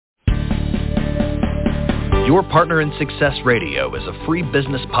Your Partner in Success Radio is a free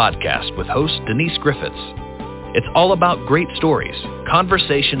business podcast with host Denise Griffitts. It's all about great stories,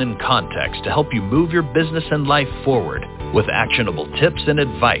 conversation, and context to help you move your business and life forward with actionable tips and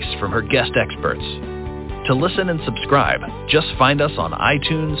advice from her guest experts. To listen and subscribe, just find us on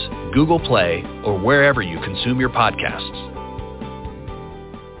iTunes, Google Play, or wherever you consume your podcasts.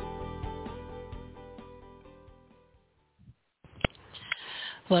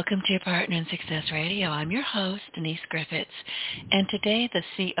 Welcome to Your Partner in Success Radio. I'm your host, Denise Griffitts, and today the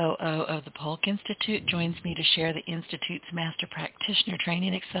COO of the Polk Institute joins me to share the Institute's Master Practitioner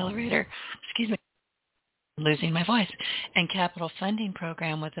Training Accelerator, losing my voice, and capital funding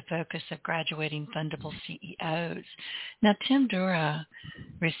program with the focus of graduating Fundable CEOs. Now, Tim Dura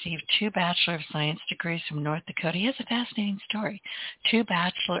received 2 Bachelor of Science degrees from North Dakota. He has a fascinating story. 2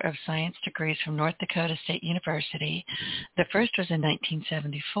 Bachelor of Science degrees from North Dakota State University. The first was in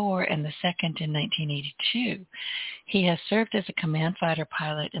 1974 and the second in 1982. He has served as a command fighter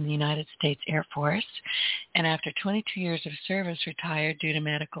pilot in the United States Air Force, and after 22 years of service, retired due to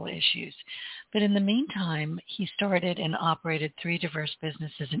medical issues. But in the meantime, he started and operated 3 diverse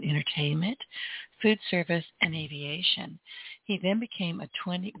businesses in entertainment, food service, and aviation. He then began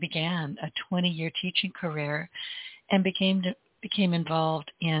a 20-year teaching career and became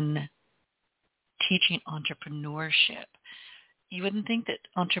involved in teaching entrepreneurship. You wouldn't think that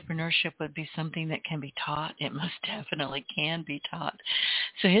entrepreneurship would be something that can be taught. It most definitely can be taught.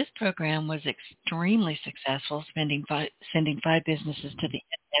 So his program was extremely successful, sending 5 businesses to the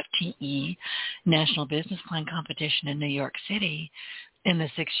NFTE, National Business Plan Competition in New York City. In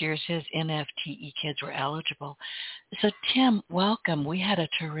the 6 years his NFTE kids were eligible. So Tim, welcome. We had a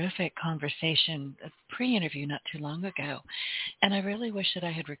terrific conversation, a pre-interview not too long ago, and I really wish that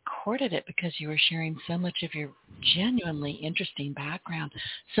I had recorded it because you were sharing so much of your genuinely interesting background.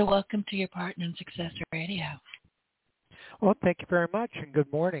 So welcome to Your Partner in Success Radio. Well, thank you very much, and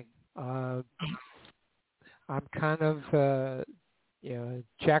good morning. I'm kind of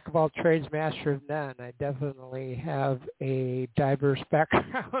jack of all trades, master of none. I definitely have a diverse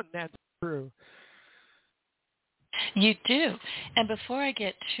background. That's true. You do. And before I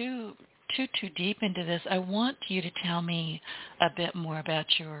get too deep into this, I want you to tell me a bit more about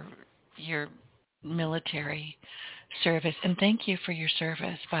your military service. And thank you for your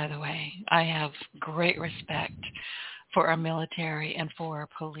service, by the way. I have great respect for our military and for our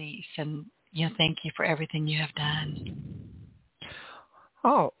police. And thank you for everything you have done.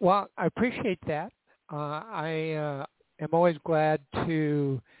 Oh, well, I appreciate that. I am always glad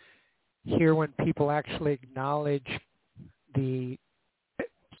to hear when people actually acknowledge the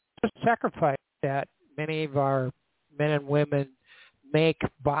sacrifice that many of our men and women make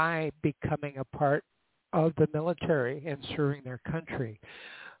by becoming a part of the military and serving their country.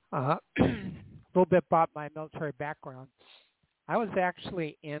 A little bit about my military background. I was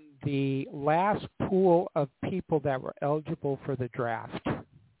actually in the last pool of people that were eligible for the draft,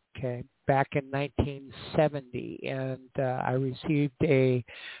 back in 1970, and I received a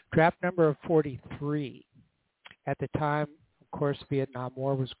draft number of 43. At the time, of course, Vietnam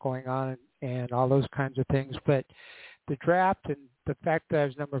War was going on and all those kinds of things, but the draft and the fact that I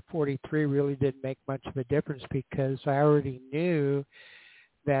was number 43 really didn't make much of a difference because I already knew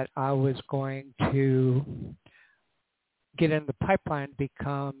that I was going to get in the pipeline to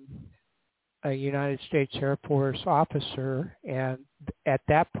become a United States Air Force officer, and at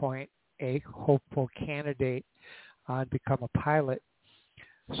that point, a hopeful candidate to become a pilot.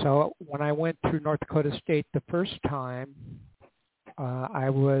 So when I went through North Dakota State the first time, I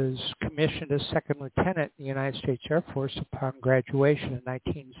was commissioned as second lieutenant in the United States Air Force upon graduation in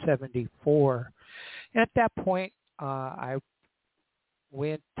 1974. And at that point, I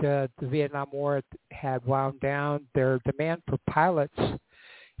went the Vietnam War had wound down. Their demand for pilots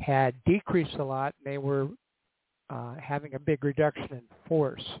had decreased a lot, and they were having a big reduction in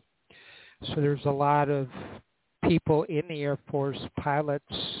force. So there's a lot of people in the Air Force, pilots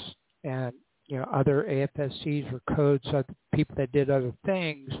and other AFSCs or codes, people that did other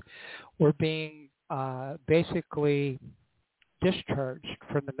things, were being basically discharged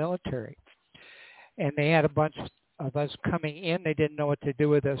from the military. And they had a bunch of us coming in. They didn't know what to do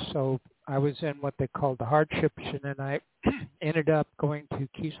with us, so I was in what they called the hardship mission, and I ended up going to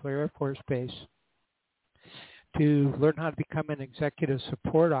Keesler Air Force Base to learn how to become an executive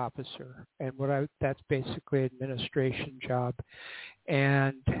support officer, and that's basically an administration job.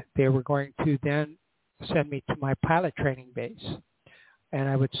 And they were going to then send me to my pilot training base, and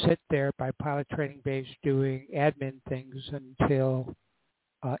I would sit there by pilot training base doing admin things until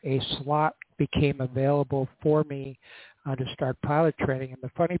a slot became available for me to start pilot training. And the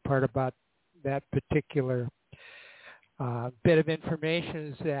funny part about that particular bit of information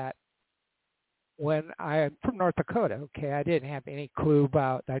is that when I'm from North Dakota, okay, I didn't have any clue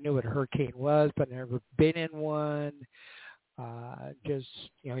about, I knew what a hurricane was, but never been in one. Just,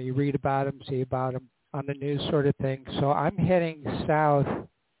 you read about them, see about them on the news sort of thing. So I'm heading south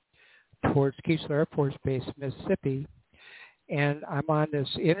towards Keesler Air Force Base, Mississippi, and I'm on this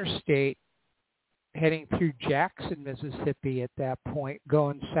interstate heading through Jackson, Mississippi at that point,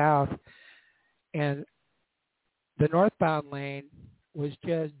 going south, and the northbound lane was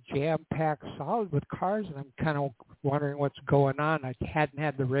just jam-packed solid with cars, and I'm kind of wondering what's going on. I hadn't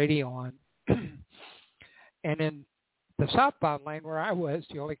had the radio on. And in the southbound lane where I was,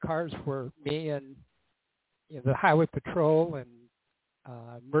 the only cars were me and the highway patrol and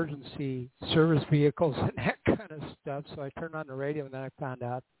emergency service vehicles and that kind of stuff. So I turned on the radio, and then I found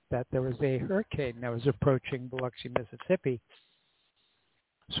out that there was a hurricane that was approaching Biloxi, Mississippi.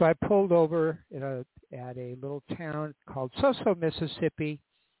 So I pulled over at a little town called Soso, Mississippi,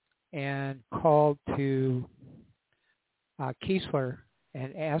 and called to Keesler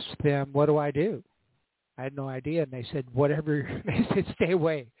and asked them, what do I do? I had no idea, and they said, whatever. They said, stay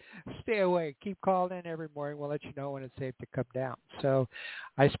away, keep calling in every morning. We'll let you know when it's safe to come down. So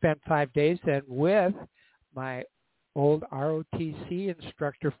I spent 5 days then with my old ROTC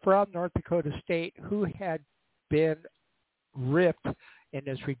instructor from North Dakota State, who had been ripped in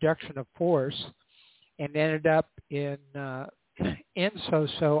this reduction of force and ended up in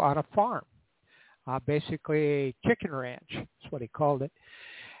Soso on a farm, basically a chicken ranch. That's what he called it.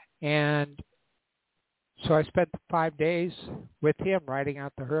 And so I spent 5 days with him riding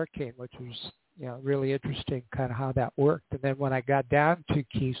out the hurricane, which was, really interesting kind of how that worked. And then when I got down to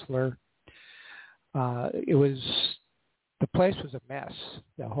Keesler, the place was a mess,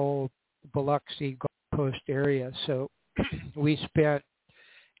 the whole Biloxi Gulf Coast area. So we spent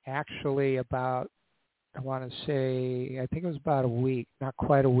actually about, I want to say, I think it was about a week, not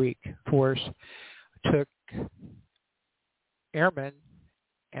quite a week. Force took airmen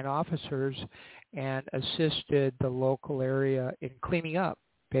and officers and assisted the local area in cleaning up,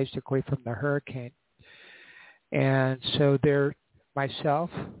 basically, from the hurricane. And so there, myself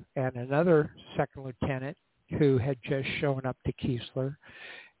and another second lieutenant who had just shown up to Keesler,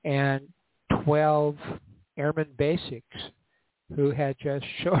 and 12 airmen basics who had just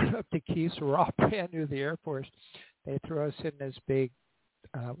shown up to Keesler, were all brand new to the Air Force. They threw us in this big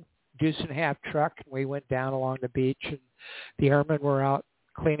deuce-and-a-half truck, and we went down along the beach, and the airmen were out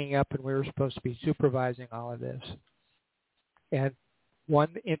cleaning up, and we were supposed to be supervising all of this. And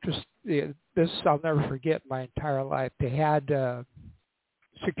one this I'll never forget my entire life. They had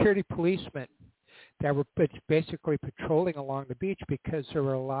security policemen that were basically patrolling along the beach because there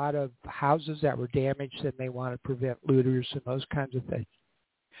were a lot of houses that were damaged, and they wanted to prevent looters and those kinds of things.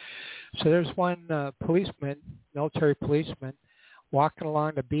 So there's one military policeman, walking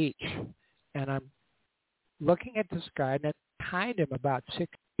along the beach, and I'm looking at this guy, and then behind him, about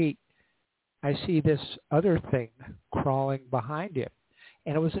 6 feet, I see this other thing crawling behind him,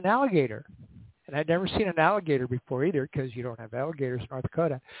 and it was an alligator. And I'd never seen an alligator before either, because you don't have alligators in North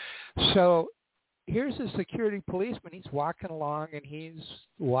Dakota. So here's a security policeman. He's walking along, and he's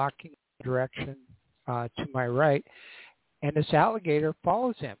walking in the direction to my right, and this alligator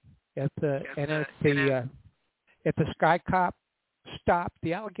follows him. If the sky cop stopped,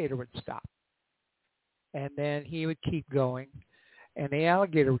 the alligator would stop, and then he would keep going, and the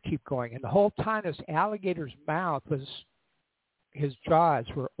alligator would keep going. And the whole time, this alligator's mouth was, his jaws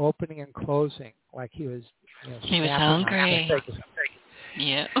were opening and closing like he was. He was hungry.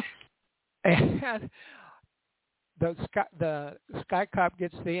 Yeah. And the sky cop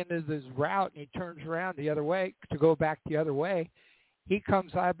gets to the end of his route, and he turns around the other way to go back the other way. He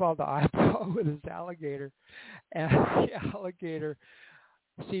comes eyeball to eyeball with his alligator, and the alligator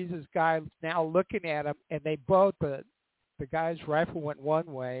sees this guy now looking at him, and they both, the guy's rifle went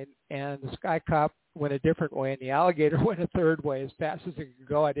one way, and the sky cop went a different way, and the alligator went a third way as fast as it could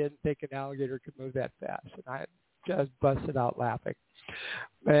go. I didn't think an alligator could move that fast, and I just busted out laughing.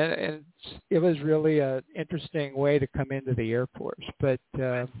 And it was really an interesting way to come into the Air Force. But,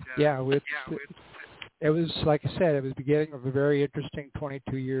 it was, like I said, it was the beginning of a very interesting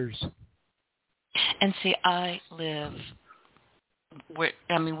 22 years. And see,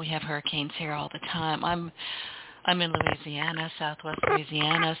 we have hurricanes here all the time. I'm in Louisiana, southwest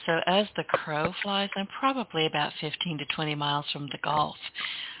Louisiana, so as the crow flies, I'm probably about 15 to 20 miles from the Gulf.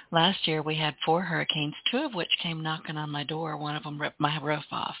 Last year we had 4 hurricanes, 2 of which came knocking on my door. One of them ripped my roof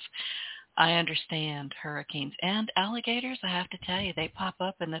off. I understand hurricanes and alligators. I have to tell you, they pop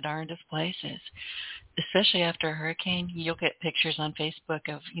up in the darndest places, especially after a hurricane. You'll get pictures on Facebook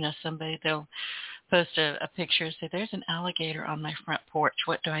of, somebody, they'll post a picture and say, there's an alligator on my front porch.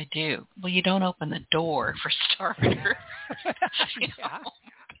 What do I do? Well, you don't open the door for starters. Yeah.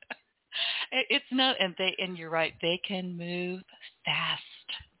 It's not, and you're right, they can move fast.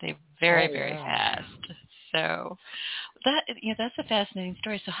 They're very, very fast. So that's a fascinating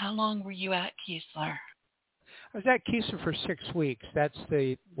story. So how long were you at Keesler? I was at Keesler for 6 weeks.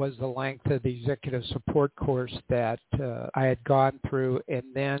 Was the length of the executive support course that I had gone through. And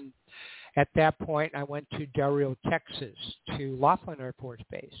then at that point, I went to Del Rio, Texas, to Laughlin Air Force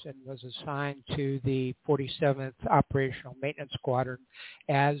Base and was assigned to the 47th Operational Maintenance Squadron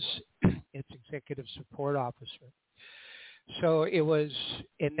as its executive support officer. So it was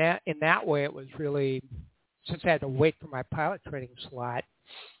in that way, it was really, since I had to wait for my pilot training slot,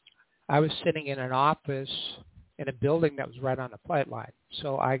 I was sitting in an office in a building that was right on the flight line.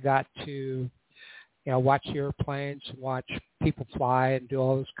 So I got to, watch the airplanes and watch people fly and do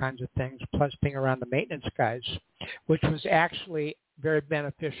all those kinds of things, plus being around the maintenance guys, which was actually very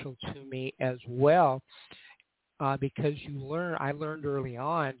beneficial to me as well, because I learned early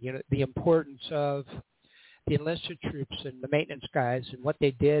on, the importance of the enlisted troops and the maintenance guys and what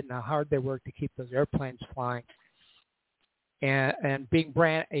they did and how hard they worked to keep those airplanes flying. And being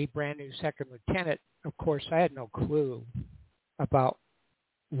a brand new second lieutenant, of course, I had no clue about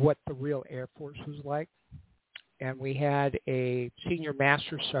what the real Air Force was like. And we had a senior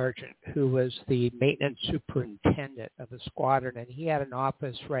master sergeant who was the maintenance superintendent of the squadron, and he had an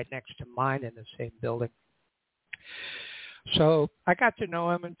office right next to mine in the same building. So I got to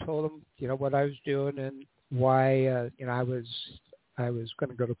know him and told him, what I was doing and why, I was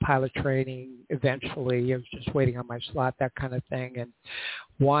going to go to pilot training eventually. I was just waiting on my slot, that kind of thing, and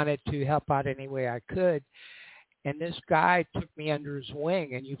wanted to help out any way I could. And this guy took me under his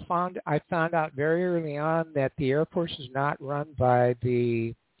wing, and I found out very early on that the Air Force is not run by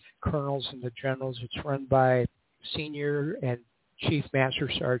the colonels and the generals. It's run by senior and chief master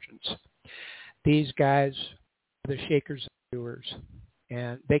sergeants. These guys are the shakers and doers,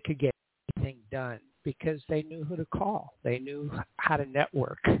 and they could get anything done because they knew who to call. They knew how to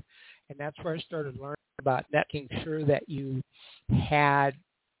network. And that's where I started learning about making sure that you had,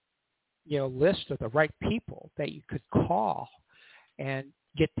 a list of the right people that you could call and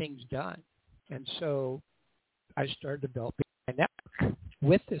get things done. And so I started developing a network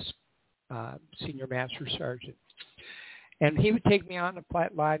with this senior master sergeant. And he would take me on the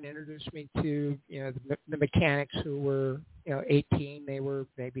flight line, introduce me to, the mechanics who were, 18. They were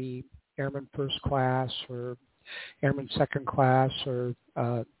maybe airman first class or airman second class or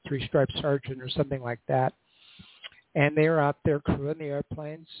three-stripe sergeant or something like that. And they were out there crewing the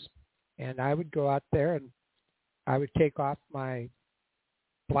airplanes. And I would go out there and I would take off my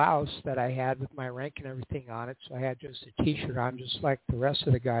blouse that I had with my rank and everything on it. So I had just a T-shirt on, just like the rest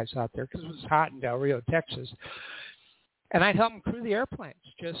of the guys out there, because it was hot in Del Rio, Texas. And I'd help them crew the airplanes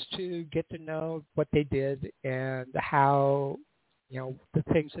just to get to know what they did and how, the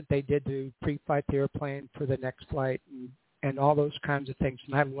things that they did to pre-flight the airplane for the next flight and all those kinds of things.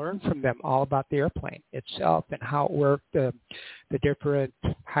 And I learned from them all about the airplane itself and how it worked, the different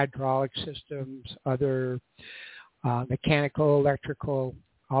hydraulic systems, other mechanical, electrical,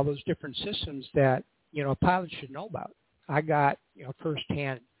 all those different systems that, a pilot should know about. I got,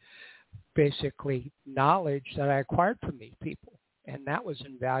 firsthand, basically, knowledge that I acquired from these people. And that was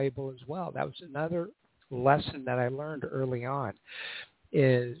invaluable as well. That was another lesson that I learned early on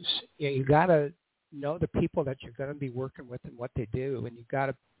is you got to know the people that you're going to be working with and what they do, and you got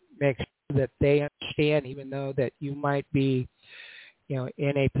to make sure that they understand, even though that you might be,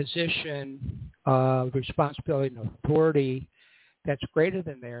 in a position of responsibility and authority that's greater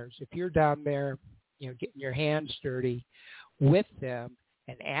than theirs. If you're down there, getting your hands dirty with them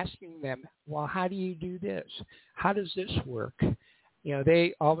and asking them, well, how do you do this? How does this work?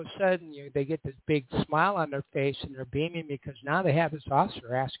 They all of a sudden, they get this big smile on their face and they're beaming because now they have this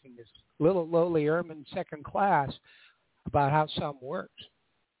officer asking this little lowly airman second class about how something works.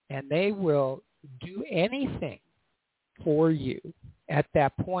 And they will do anything for you at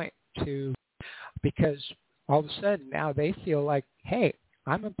that point because all of a sudden now they feel like, hey,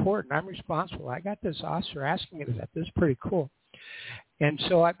 I'm important. I'm responsible. I got this officer asking me that. This is pretty cool. And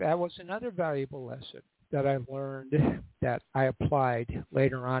so that was another valuable lesson that I learned that I applied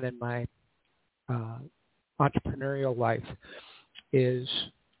later on in my entrepreneurial life is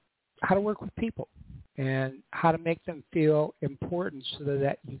how to work with people and how to make them feel important so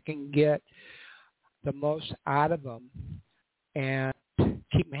that you can get the most out of them and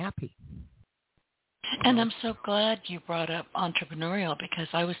keep them happy. And I'm so glad you brought up entrepreneurial, because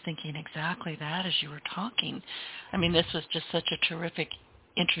I was thinking exactly that as you were talking. I mean, this was just such a terrific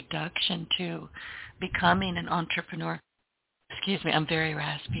introduction to becoming an entrepreneur. Excuse me, I'm very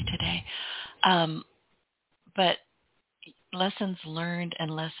raspy today. But lessons learned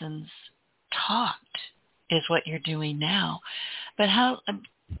and lessons taught is what you're doing now. But how,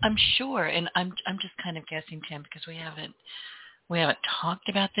 I'm sure, and I'm just kind of guessing, Tim, because we haven't talked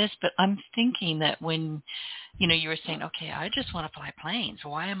about this, but I'm thinking that when, you were saying, okay, I just want to fly planes.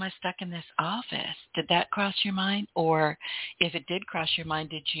 Why am I stuck in this office? Did that cross your mind? Or if it did cross your mind,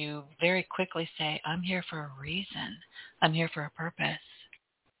 did you very quickly say, I'm here for a reason. I'm here for a purpose?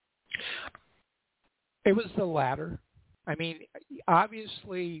 It was the latter. I mean,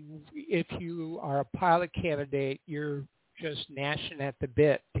 obviously, if you are a pilot candidate, you're just gnashing at the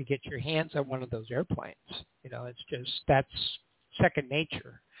bit to get your hands on one of those airplanes. It's just, that's second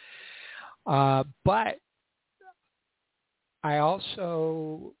nature. But I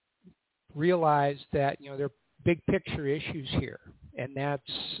also realized that, there are big picture issues here. And that's,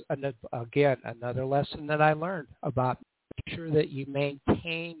 again, another lesson that I learned about making sure that you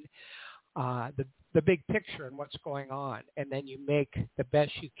maintain the big picture and what's going on. And then you make the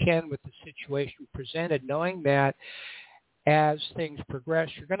best you can with the situation presented, knowing that as things progress,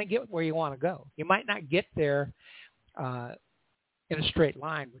 you're going to get where you want to go. You might not get there in a straight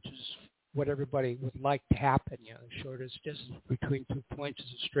line, which is what everybody would like to happen. The shortest distance between 2 points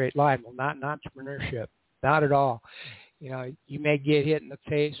is a straight line. Well, not in entrepreneurship, not at all. You may get hit in the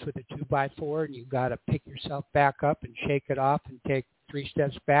face with a 2x4, and you've got to pick yourself back up and shake it off and take 3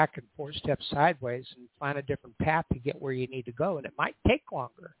 steps back and 4 steps sideways and find a different path to get where you need to go. And it might take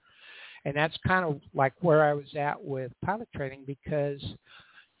longer. And that's kind of like where I was at with pilot training, because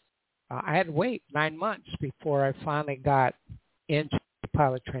I had to wait 9 months before I finally got into the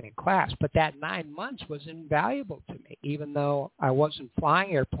pilot training class. But that 9 months was invaluable to me. Even though I wasn't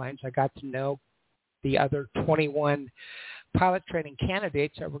flying airplanes, I got to know the other 21 pilot training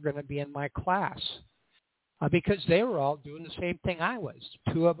candidates that were going to be in my class, because they were all doing the same thing I was.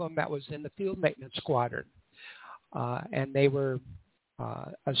 2 of them that was in the field maintenance squadron, and they were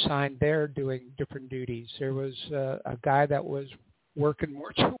assigned there doing different duties. There was a guy that was working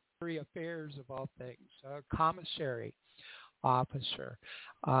mortuary affairs, of all things, a commissary officer.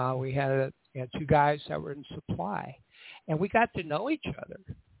 We had 2 guys that were in supply, and we got to know each other.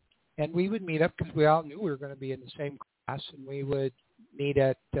 And we would meet up because we all knew we were going to be in the same class, and we would meet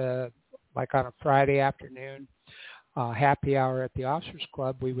at like on a Friday afternoon, happy hour at the Officers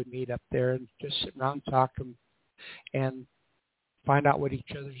Club. We would meet up there and just sit around and talk and find out what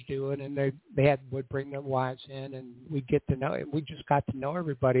each other's doing. And they would bring their wives in, and we'd get to know. We just got to know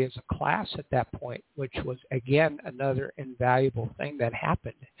everybody as a class at that point, which was, again, another invaluable thing that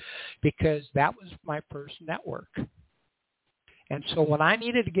happened, because that was my first network. And so when I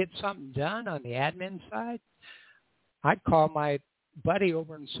needed to get something done on the admin side, I'd call my buddy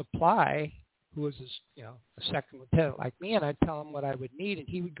over in supply, who was a second lieutenant like me, and I'd tell him what I would need, and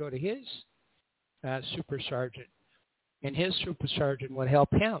he would go to his super sergeant, and his super sergeant would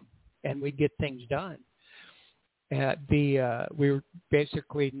help him, and we'd get things done. We were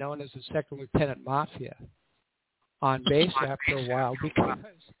basically known as the second lieutenant mafia on base after a while, because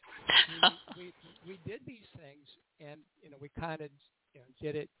we did these things, and we kind of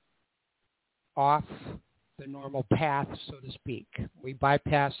did it off the normal path, so to speak. We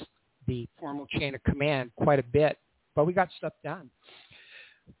bypassed the formal chain of command quite a bit, but we got stuff done.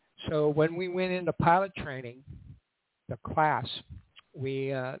 So when we went into pilot training, the class,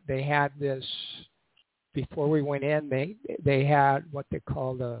 they had this, before we went in, they had what they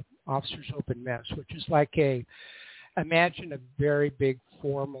call the officers open mess, which is like imagine a very big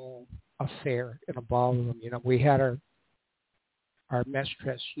formal affair in a ballroom. We had our mess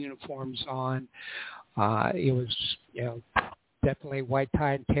dress uniforms on. It was, definitely white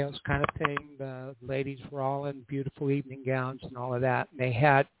tie and tails kind of thing. The ladies were all in beautiful evening gowns and all of that. And they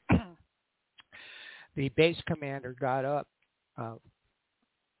had the base commander got up,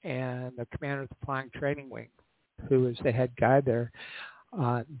 and the commander of the flying training wing, who was the head guy there,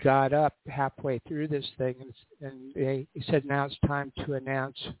 got up halfway through this thing, and he said, now it's time to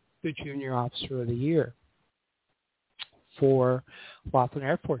announce the Junior Officer of the Year for Laughlin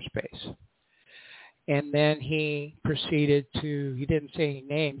Air Force Base. And then he proceeded to, he didn't say any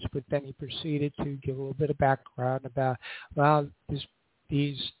names, but then he proceeded to give a little bit of background about, well, this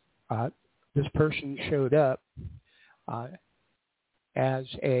person showed up as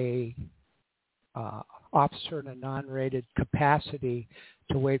a officer in a non-rated capacity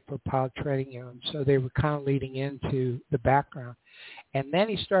to wait for pilot training. And so they were kind of leading into the background. And then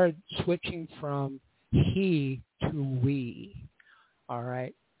he started switching from he to we, all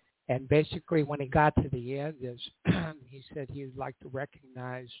right? And basically when he got to the end, he said he would like to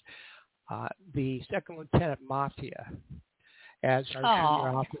recognize the Second Lieutenant Mafia as our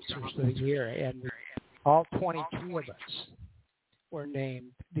junior officers of the year. And all 22 of us were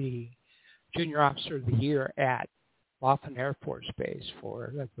named the Junior Officer of the Year at Laughlin Air Force Base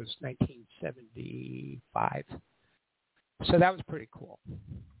that was 1975. So that was pretty cool.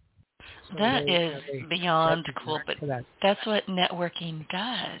 So that is beyond cool, but that's what networking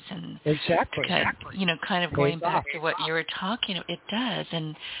does. And exactly. Kind of going back to what you were talking about, it does.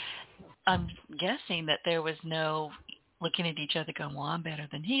 And I'm guessing that there was no looking at each other going, well, I'm better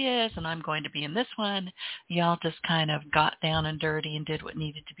than he is, and I'm going to be in this one. Y'all just kind of got down and dirty and did what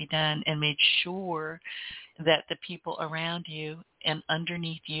needed to be done and made sure that the people around you and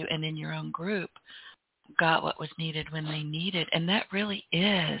underneath you and in your own group got what was needed when they needed. And that really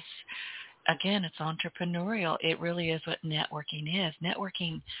is, again, it's entrepreneurial. It really is what networking is.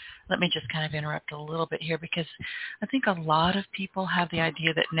 Networking, let me just kind of interrupt a little bit here, because I think a lot of people have the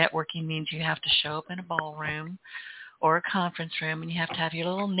idea that networking means you have to show up in a ballroom or a conference room and you have to have your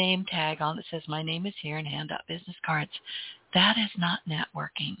little name tag on that says, my name is here, and hand out business cards. That is not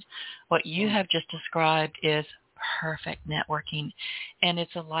networking. What you have just described is perfect networking, and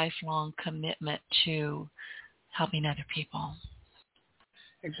it's a lifelong commitment to helping other people.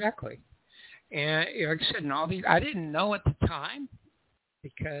 Exactly. And like I said, in all these, I didn't know at the time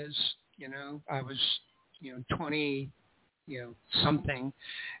because, I was, 20, something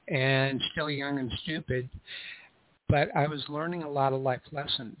and still young and stupid, but I was learning a lot of life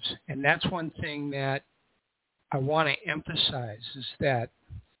lessons. And that's one thing that I want to emphasize is that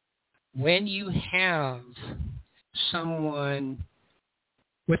when you have someone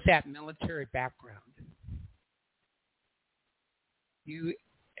with that military background, you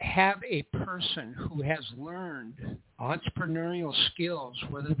have a person who has learned entrepreneurial skills,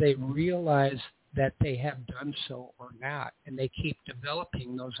 whether they realize that they have done so or not, and they keep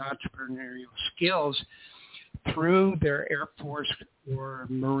developing those entrepreneurial skills through their Air Force or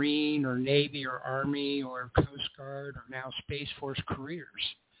Marine or Navy or Army or Coast Guard or now Space Force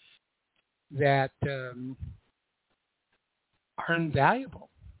careers that are invaluable.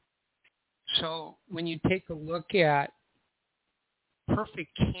 So when you take a look at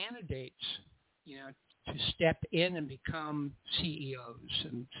perfect candidates, to step in and become CEOs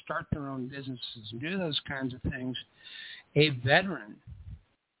and start their own businesses and do those kinds of things, a veteran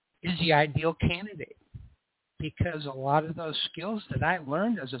is the ideal candidate, because a lot of those skills that I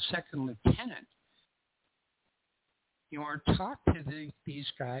learned as a second lieutenant, are taught to these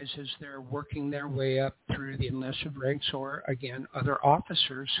guys as they're working their way up through the enlisted ranks, or again, other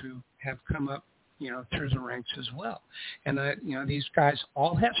officers who have come up, through the ranks as well. And these guys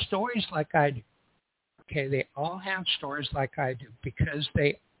all have stories like I do. Okay, they all have stories like I do because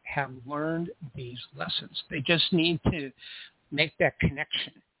they have learned these lessons. They just need to make that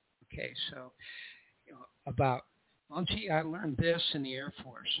connection. Okay, so about, well, gee, I learned this in the Air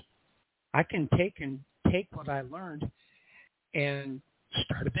Force. I can take what I learned and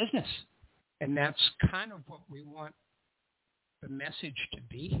start a business. And that's kind of what we want the message to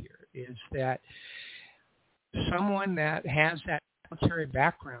be here, is that someone that has that military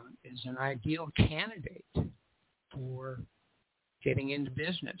background is an ideal candidate for getting into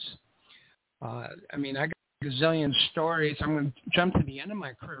business. I got a gazillion stories. I'm going to jump to the end of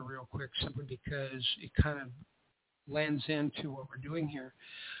my career real quick simply because it kind of lends into what we're doing here.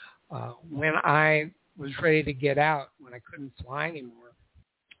 When I was ready to get out, when I couldn't fly anymore,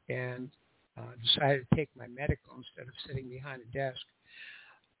 and decided to take my medical instead of sitting behind a desk,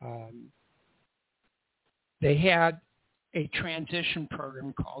 they had a transition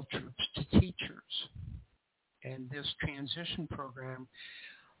program called Troops to Teachers. And this transition program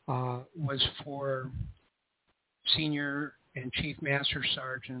was for senior and chief master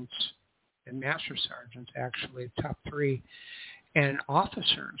sergeants and master sergeants, actually, top three, and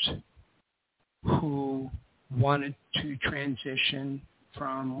officers who wanted to transition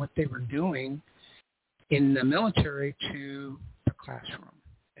from what they were doing in the military to the classroom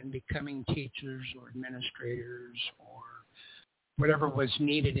and becoming teachers or administrators or whatever was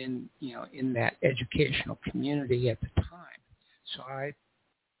needed in that educational community at the time. So I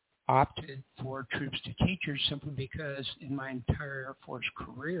opted for Troops to Teachers simply because in my entire Air Force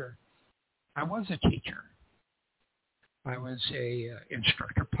career, I was a teacher. I was a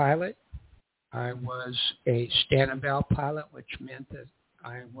instructor pilot. I was a stand-and-bow pilot, which meant that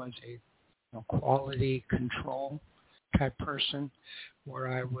I was a quality control type person where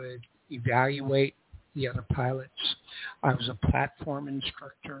I would evaluate the other pilots. I was a platform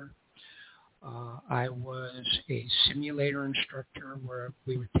instructor. I was a simulator instructor where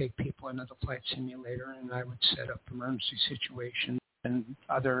we would take people into the flight simulator and I would set up emergency situations and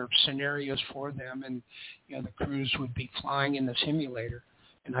other scenarios for them. And, the crews would be flying in the simulator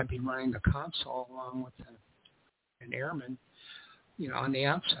and I'd be running the console along with an airman, on the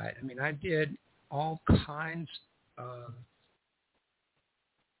outside. I mean, I did all kinds of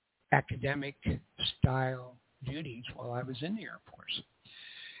academic style duties while I was in the Air Force.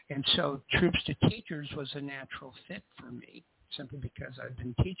 And so troops to teachers was a natural fit for me, simply because I've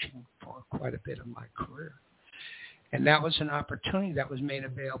been teaching for quite a bit of my career. And that was an opportunity that was made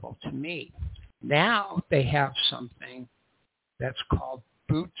available to me. Now they have something that's called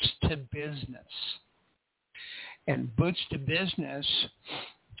Boots to Business. And Boots to Business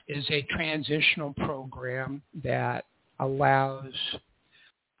is a transitional program that allows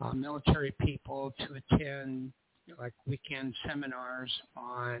military people to attend like weekend seminars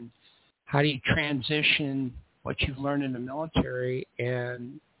on how do you transition what you've learned in the military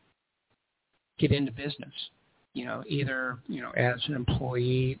and get into business, either, as an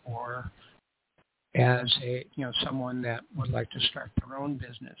employee or as a, someone that would like to start their own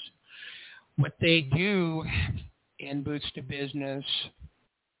business. What they do in Boots to Business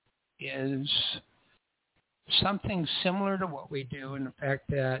is something similar to what we do in the fact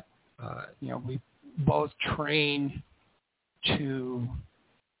that, we both train to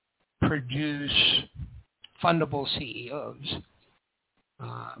produce fundable CEOs,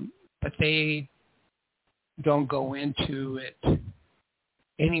 but they don't go into it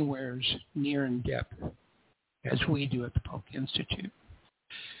anywhere near in depth as we do at the Polk Institute.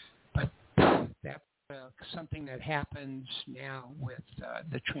 But that's something that happens now with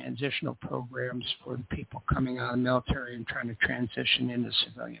the transitional programs for the people coming out of the military and trying to transition into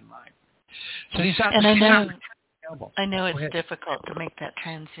civilian life. So these are I know it's difficult to make that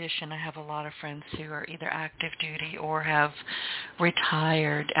transition. I have a lot of friends who are either active duty or have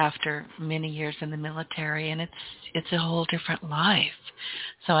retired after many years in the military, and it's a whole different life.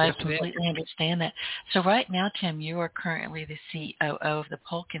 So I completely understand that. So right now, Tim, you are currently the COO of the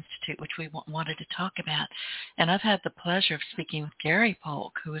Polk Institute, which we wanted to talk about. And I've had the pleasure of speaking with Gary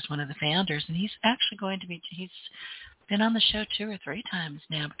Polk, who is one of the founders, and he's actually he's been on the show 2 or 3 times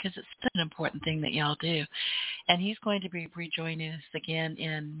now because it's such an important thing that y'all do. And he's going to be rejoining us again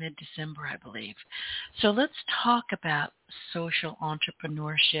in mid-December, I believe. So let's talk about social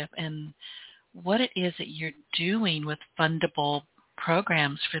entrepreneurship and what it is that you're doing with fundable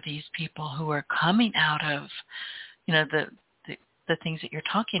programs for these people who are coming out of, the things that you're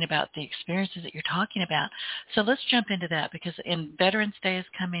talking about, the experiences that you're talking about. So let's jump into that because Veterans Day is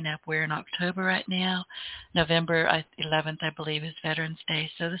coming up. We're in October right now. November 11th, I believe, is Veterans Day.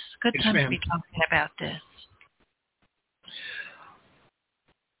 So this is a good time to be talking about this.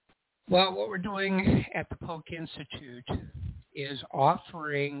 Well, what we're doing at the Polk Institute is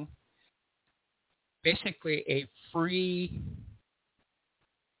offering basically a free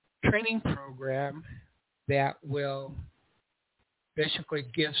training program that will basically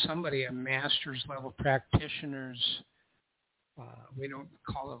give somebody a master's level practitioner's, we don't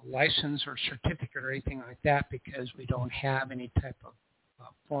call it a license or certificate or anything like that because we don't have any type of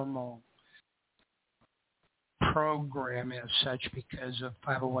formal program as such because of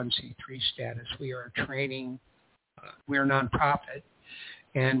 501c3 status. We are training, we're a nonprofit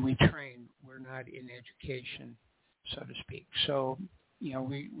and we train. We're not in education, so to speak. So,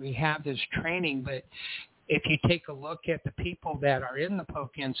 we have this training, but if you take a look at the people that are in the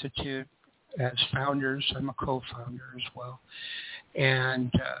Polk Institute as founders, I'm a co-founder as well,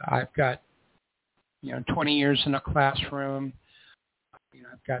 and I've got, 20 years in a classroom.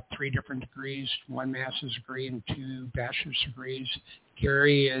 I've got 3 different degrees, 1 master's degree and 2 bachelor's degrees.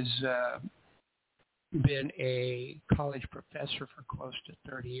 Gary has been a college professor for close to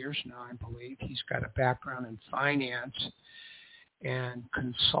 30 years now, I believe. He's got a background in finance and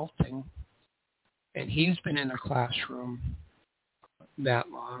consulting. And he's been in a classroom that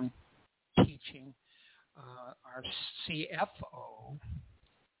long teaching. Our CFO,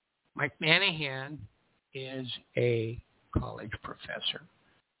 Mike Manahan, is a college professor,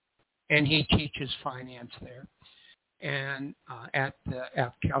 and he teaches finance there. And at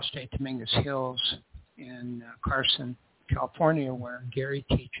Cal State Dominguez Hills in Carson, California, where Gary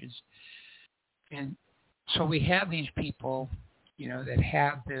teaches. And so we have these people, that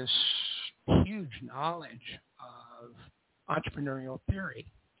have this huge knowledge of entrepreneurial theory,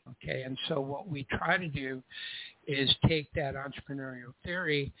 okay? And so what we try to do is take that entrepreneurial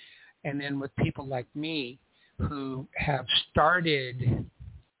theory and then with people like me who have started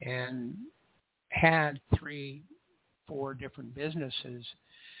and had 3-4 different businesses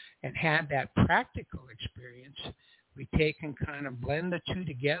and had that practical experience, we take and kind of blend the two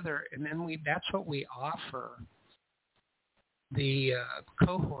together, and then that's what we offer the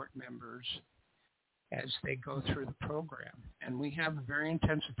cohort members as they go through the program. And we have a very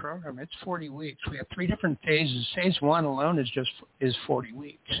intensive program. It's 40 weeks. We have 3 different phases. Phase 1 alone is 40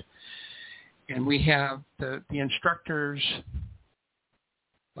 weeks. And we have the instructors,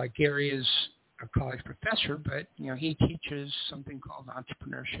 like Gary is a college professor, but he teaches something called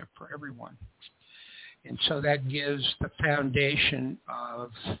entrepreneurship for everyone. And so that gives the foundation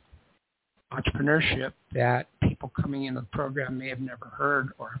of entrepreneurship that people coming into the program may have never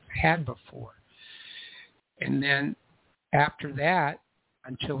heard or had before. And then after that,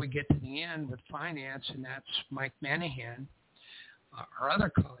 until we get to the end with finance, and that's Mike Manahan, our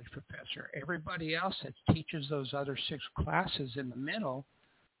other college professor, everybody else that teaches those other 6 classes in the middle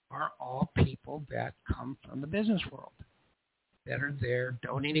are all people that come from the business world, that are there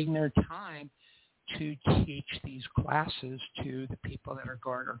donating their time to teach these classes to the people that are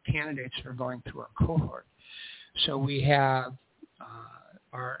going, or candidates that are going through our cohort. So we have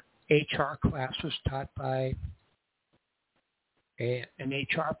our HR class was taught by an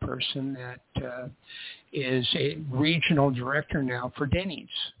HR person that is a regional director now for Denise.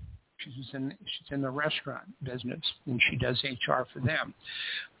 She's in the restaurant business, and she does HR for them.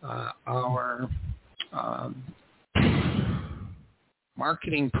 Our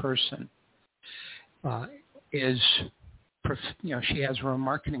marketing person she has her own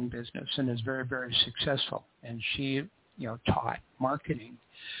marketing business and is very, very successful, and she taught marketing.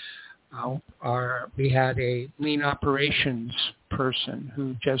 We had a lean operations person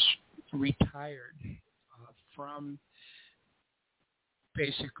who just retired from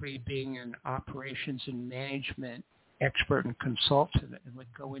basically being an operations and management expert and consultant, and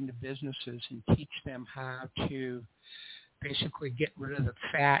would go into businesses and teach them how to basically get rid of the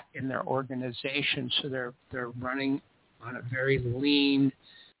fat in their organization, so they're running on a very lean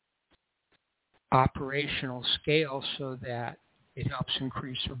operational scale, so that it helps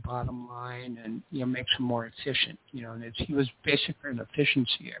increase their bottom line and makes them more efficient. And he was basically an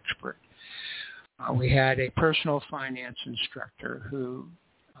efficiency expert. We had a personal finance instructor who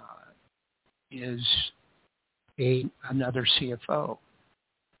is another CFO.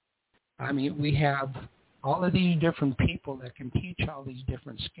 I mean, we have all of these different people that can teach all these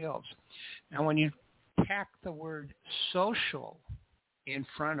different skills. Now, when you tack the word social in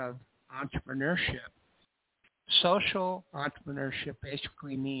front of entrepreneurship, social entrepreneurship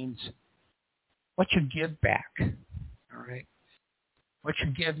basically means what you give back, all right? What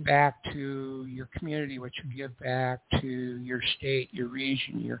you give back to your community, what you give back to your state, your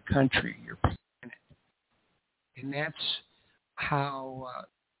region, your country, your planet. And that's how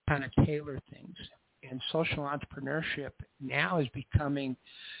kind of tailor things. And social entrepreneurship now is becoming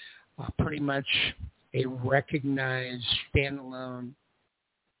pretty much a recognized standalone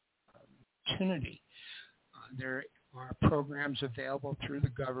opportunity. There are programs available through the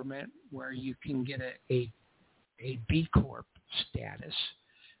government where you can get a B Corp status,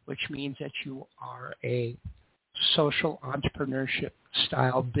 which means that you are a social entrepreneurship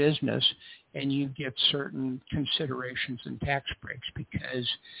style business, and you get certain considerations and tax breaks because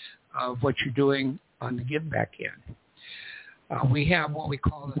of what you're doing on the give back end. We have what we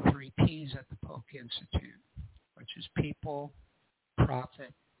call the 3 Ps at the Polk Institute, which is people,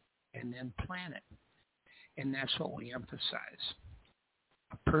 profit, and then planet. And that's what we emphasize.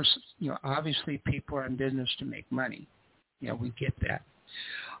 A person, obviously people are in business to make money. We get that.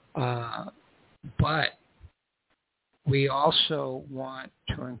 But we also want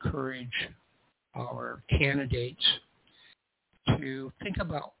to encourage our candidates to think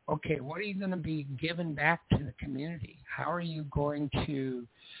about, okay, what are you going to be giving back to the community? How are you going to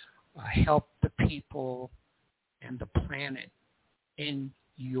help the people and the planet in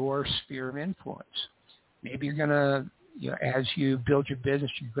your sphere of influence? Maybe you're going to, as you build your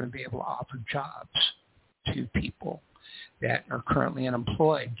business, you're going to be able to offer jobs to people that are currently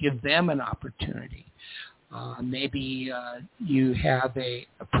unemployed. Give them an opportunity. Maybe you have a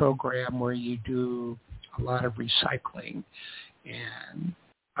program where you do a lot of recycling and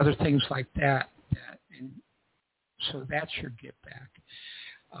other things like that. And so that's your give back.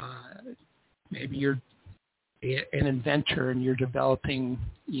 Maybe you're an inventor and you're developing,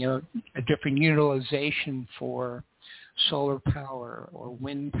 a different utilization for solar power or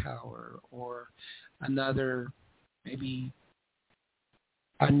wind power or another maybe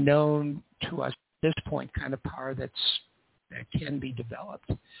unknown to us at this point kind of power that can be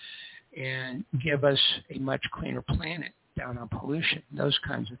developed and give us a much cleaner planet. down on pollution, those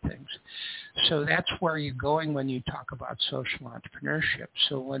kinds of things. So that's where you're going when you talk about social entrepreneurship.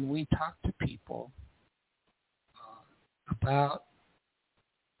 So when we talk to people about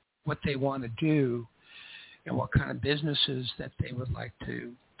what they want to do and what kind of businesses that they would like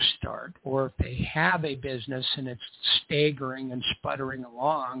to start, or if they have a business and it's staggering and sputtering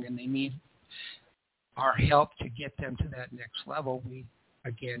along and they need our help to get them to that next level, we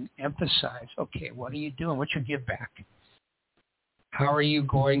again emphasize, okay, what are you doing? What's your give back? How are you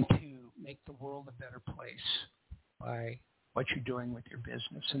going to make the world a better place by what you're doing with your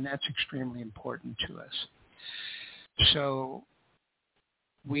business? And that's extremely important to us. So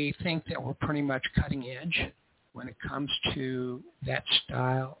we think that we're pretty much cutting edge when it comes to that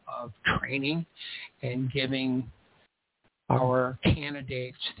style of training and giving our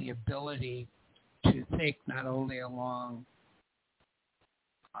candidates the ability to think not only along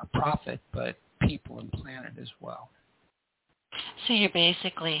profit, but people and planet as well. So you're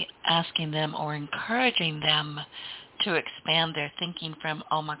basically asking them or encouraging them to expand their thinking from,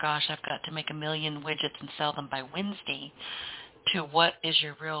 oh my gosh, I've got to make 1 million widgets and sell them by Wednesday, to what is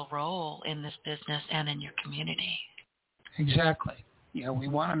your real role in this business and in your community. Exactly. We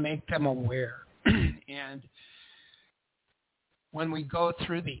want to make them aware. And when we go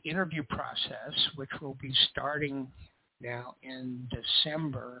through the interview process, which will be starting now in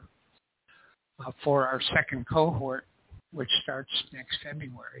December for our second cohort, which starts next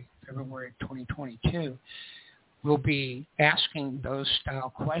February 2022, we'll be asking those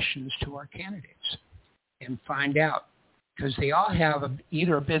style questions to our candidates and find out, because they all have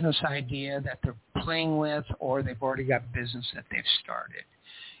either a business idea that they're playing with or they've already got business that they've started.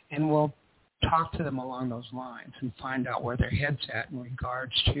 And we'll talk to them along those lines and find out where their head's at in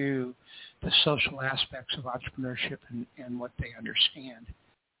regards to the social aspects of entrepreneurship and what they understand.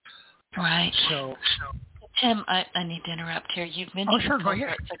 Right. So Tim, I need to interrupt here. You've mentioned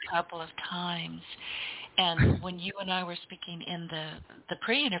cohorts a couple of times. And when you and I were speaking in the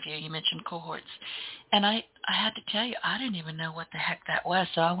pre-interview, you mentioned cohorts. And I had to tell you, I didn't even know what the heck that was.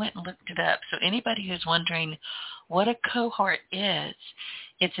 So I went and looked it up. So anybody who's wondering what a cohort is,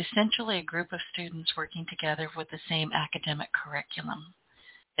 it's essentially a group of students working together with the same academic curriculum.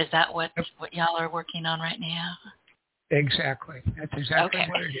 Is that what y'all are working on right now? Exactly. That's exactly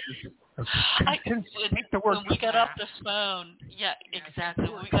what it is. When we got off the phone, yeah, exactly.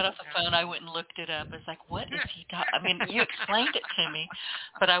 When we got off the phone, I went and looked it up. It's like, what is he talking? I mean, you explained it to me,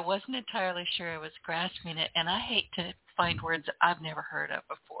 but I wasn't entirely sure I was grasping it. And I hate to find words that I've never heard of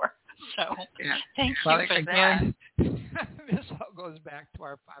before. So thank you for that. This all goes back to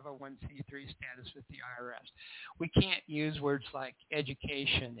our 501c3 status with the IRS. We can't use words like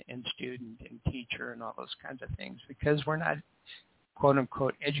education and student and teacher and all those kinds of things because we're not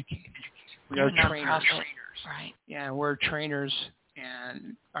quote-unquote educated. We are trainers. Right. Yeah, we're trainers,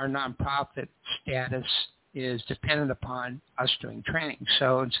 and our nonprofit status is dependent upon us doing training.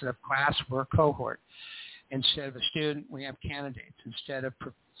 So instead of class, we're a cohort. Instead of a student, we have candidates. Instead of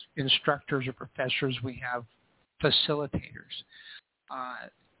instructors or professors, we have facilitators.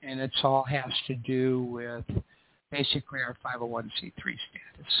 And it all has to do with basically our 501c3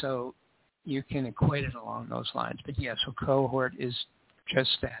 status. So you can equate it along those lines. But yes, a cohort is just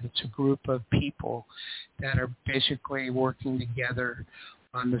that. It's a group of people that are basically working together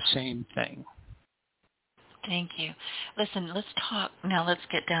on the same thing. Thank you. Listen, let's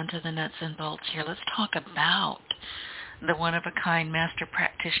get down to the nuts and bolts here. Let's talk about the one-of-a-kind master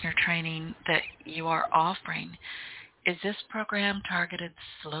practitioner training that you are offering. Is this program targeted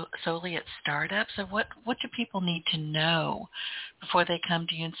solely at startups, or what do people need to know before they come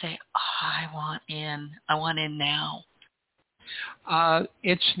to you and say, oh, I want in now?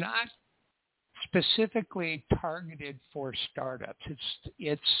 It's not specifically targeted for startups.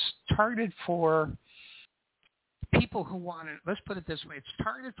 It's targeted for people who want it. Let's put it this way. It's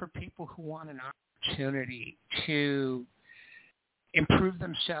targeted for people who want an opportunity to improve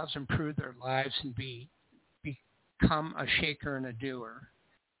themselves, improve their lives, and become a shaker and a doer,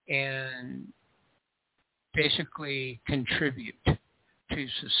 and basically contribute to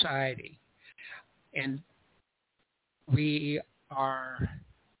society. And we are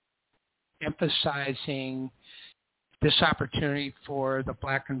emphasizing this opportunity for the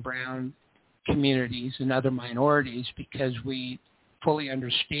Black and brown communities and other minorities because we fully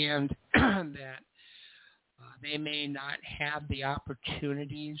understand that they may not have the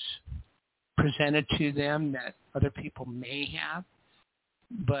opportunities presented to them that other people may have.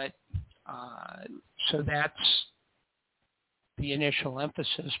 But so that's the initial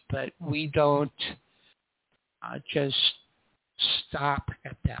emphasis, but we don't just stop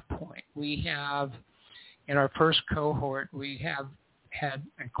at that point. We have in our first cohort, we have had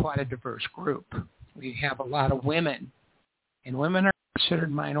quite a diverse group. We have a lot of women, and women are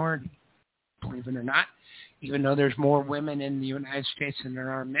considered minority, believe it or not. Even though there's more women in the United States than there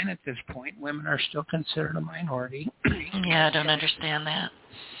are men at this point, women are still considered a minority. Yeah, I don't understand that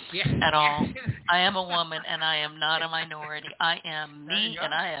at all. I am a woman, and I am not a minority. I am me,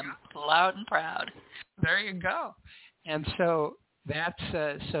 and I am loud and proud. There you go. And so that's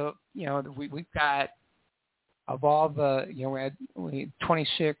we've got, of all the, we had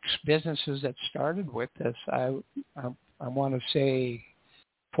 26 businesses that started with this. I want to say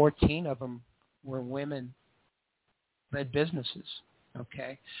 14 of them were women-led businesses,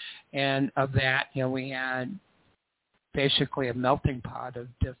 okay? And of that, we had basically a melting pot of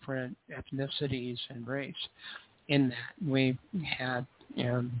different ethnicities and race in that. We had,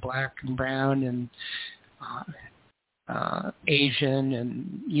 black and brown and Asian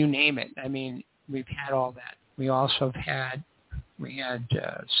and you name it. I mean, we've had all that. We also had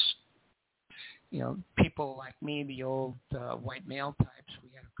people like me, the old white male types. We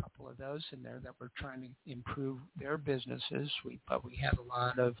had a couple of those in there that were trying to improve their businesses. But we had a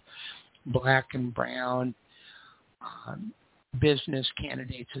lot of black and brown business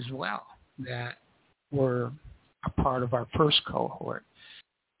candidates as well that were a part of our first cohort.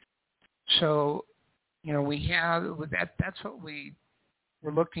 So, we have that's what we're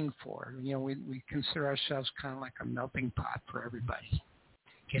looking for. We consider ourselves kind of like a melting pot for everybody.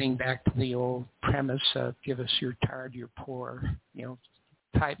 Getting back to the old premise of give us your tired, your poor,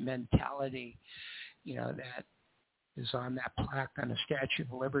 type mentality, that is on that plaque on the Statue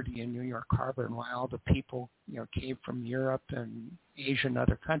of Liberty in New York Harbor, and why all the people, came from Europe and Asia and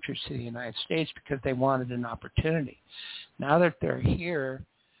other countries to the United States because they wanted an opportunity. Now that they're here,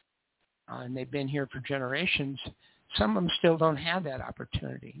 and they've been here for generations, some of them still don't have that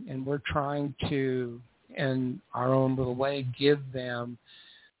opportunity, and we're trying to, in our own little way, give them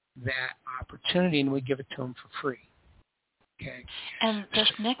that opportunity, and we give it to them for free. Okay. And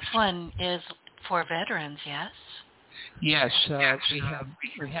this next one is for veterans, yes? Yes,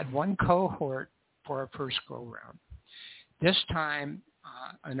 we had one cohort for our first go-round. This time,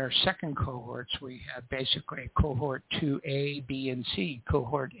 in our second cohorts, we have basically cohort 2A, B, and C.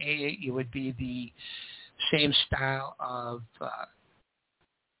 Cohort A, it would be the same style of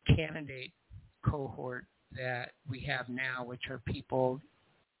candidate cohort that we have now, which are people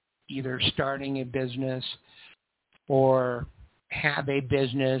either starting a business or have a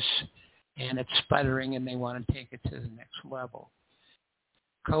business and it's sputtering and they want to take it to the next level.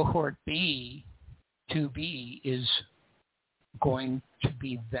 Cohort B, 2B, is going to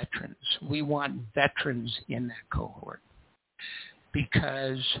be veterans. We want veterans in that cohort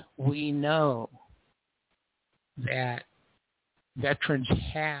because we know that veterans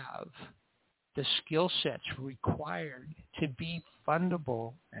have the skill sets required to be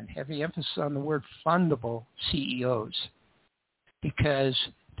fundable, and heavy emphasis on the word fundable, CEOs, because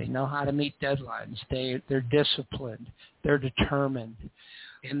they know how to meet deadlines. They're disciplined. They're determined.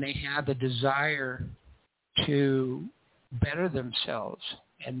 And they have the desire to better themselves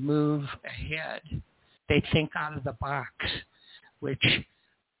and move ahead. They think out of the box, which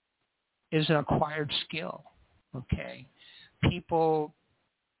is an acquired skill, okay? A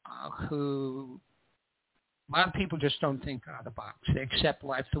lot of people just don't think out of the box. They accept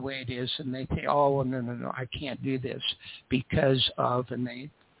life the way it is, and they say, oh, no, I can't do this because of, and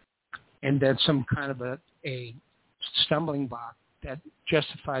then some kind of a stumbling block that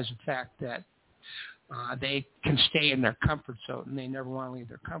justifies the fact that they can stay in their comfort zone, and they never want to leave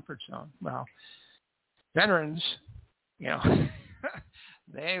their comfort zone. Well, veterans,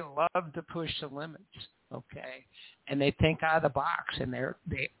 they love to push the limits, okay? And they think out of the box, and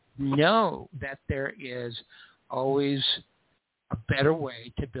they know that there is always a better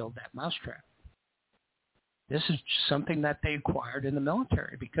way to build that mousetrap. This is something that they acquired in the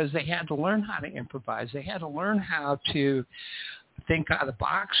military because they had to learn how to improvise. They had to learn how to think out of the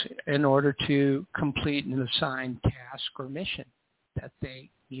box in order to complete an assigned task or mission that they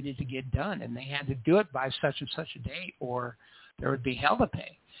needed to get done. And they had to do it by such and such a date or there would be hell to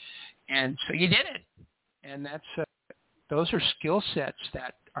pay. And so you did it. And those are skill sets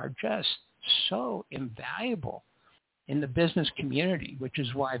that are just so invaluable in the business community, which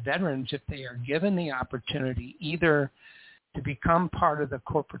is why veterans, if they are given the opportunity either to become part of the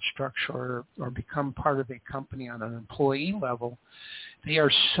corporate structure or become part of a company on an employee level, they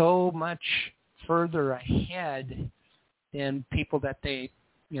are so much further ahead than people that they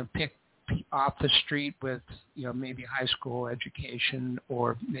pick off the street with maybe high school education,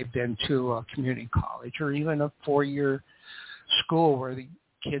 or they've been to a community college or even a 4-year school where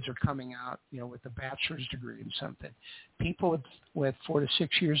kids are coming out, with a bachelor's degree in something. People with 4 to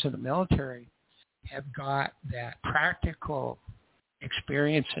 6 years in the military have got that practical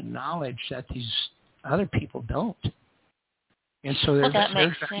experience and knowledge that these other people don't. And so they're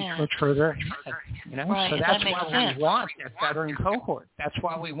much further ahead, Right, so that's that why we want that veteran cohort. That's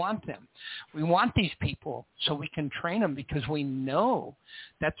why we want them. We want these people so we can train them because we know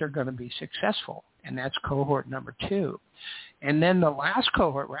that they're going to be successful. And that's cohort number 2. And then the last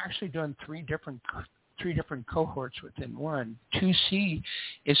cohort, we're actually doing three different cohorts within one. 2C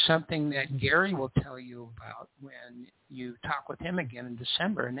is something that Gary will tell you about when you talk with him again in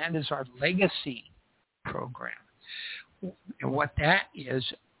December, and that is our legacy program. And what that is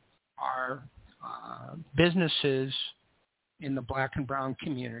are businesses in the Black and brown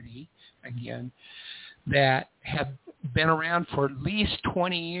community, again, that have been around for at least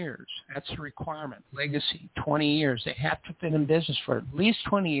 20 years. That's the requirement. Legacy, 20 years. They have to have been in business for at least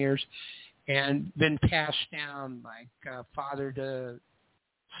 20 years and been passed down like father to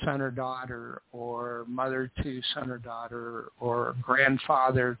son or daughter, or mother to son or daughter, or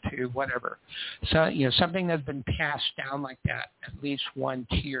grandfather to whatever. So, something that's been passed down like that, at least one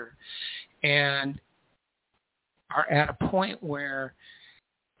tier, and are at a point where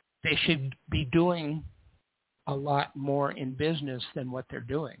they should be doing a lot more in business than what they're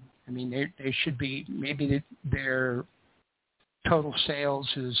doing. I mean, they should be, maybe their total sales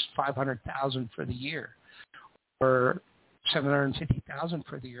is $500,000 for the year, or $750,000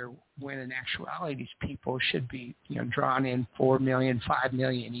 for the year, when in actuality these people should be drawn in $4 million, $5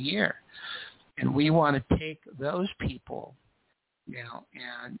 million a year. And we want to take those people now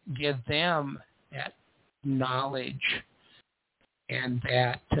and give them that knowledge and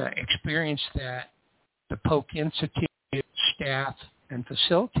that experience that the Polk Institute staff and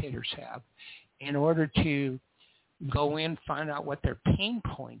facilitators have, in order to go in, find out what their pain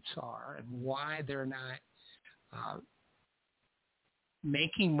points are and why they're not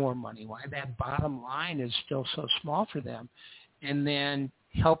making more money, why that bottom line is still so small for them, and then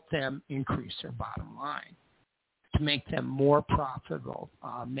help them increase their bottom line to make them more profitable,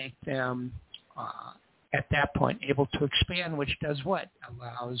 make them at that point able to expand, which does what?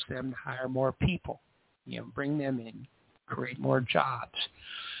 Allows them to hire more people, bring them in, create more jobs,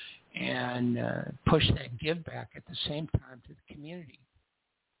 and push that give back at the same time to the community.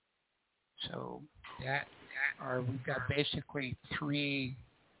 So we've got basically 3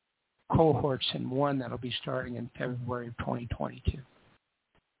 cohorts in one that'll be starting in February of 2022.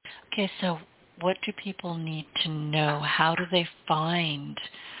 Okay, so what do people need to know? How do they find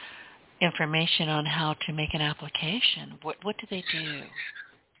information on how to make an application? What do they do?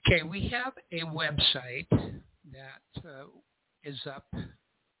 Okay, we have a website that is up,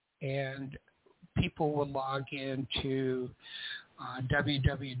 and people will log into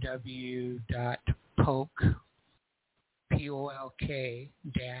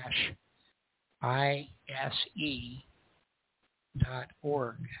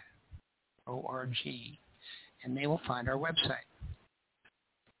O-R-G, and they will find our website.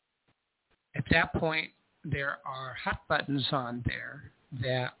 At that point, there are hot buttons on there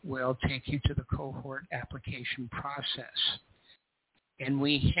that will take you to the cohort application process. And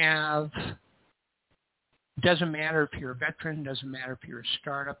we have, doesn't matter if you're a veteran, doesn't matter if you're a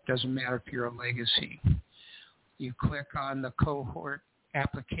startup, doesn't matter if you're a legacy. You click on the cohort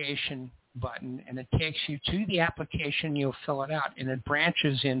application button, and it takes you to the application. You'll fill it out, and it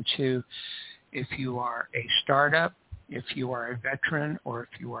branches into if you are a startup, if you are a veteran, or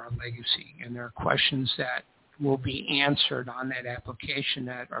if you are a legacy. And there are questions that will be answered on that application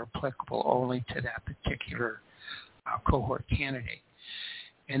that are applicable only to that particular cohort candidate.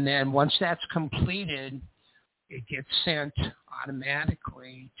 And then once that's completed, it gets sent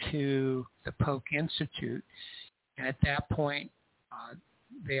automatically to the Polk Institute. And at that point,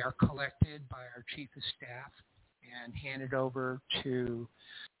 they are collected by our chief of staff and handed over to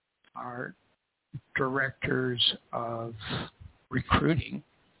our directors of recruiting.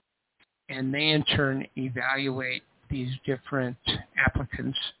 And they in turn evaluate these different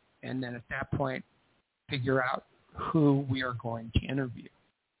applicants, and then at that point figure out who we are going to interview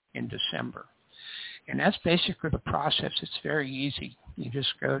in December. And that's basically the process. It's very easy. You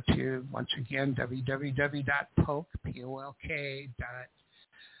just go to, once again, ise.org,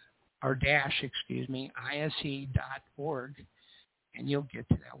 and you'll get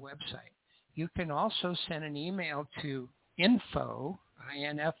to that website. You can also send an email to info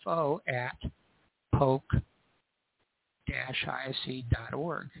at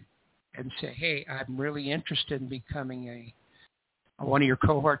polk-ise.org and say, hey, I'm really interested in becoming one of your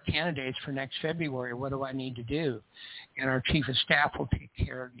cohort candidates for next February. What do I need to do? And our chief of staff will take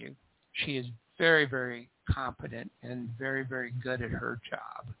care of you. She is very, very competent and very, very good at her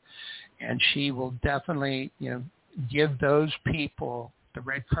job. And she will definitely, give those people the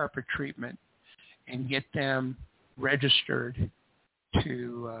red carpet treatment and get them registered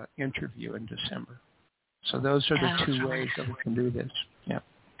to interview in December. So those are the two ways that we can do this. Yeah.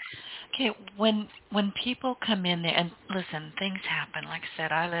 Okay, when people come in there, and listen, things happen. Like I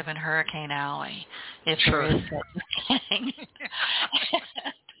said, I live in Hurricane Alley, if Sure. there is such a thing.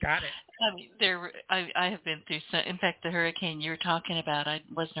 Got it. I mean, I have been through so. In fact, the hurricane you're talking about, I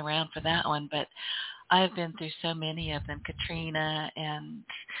wasn't around for that one, but I have been through so many of them. Katrina and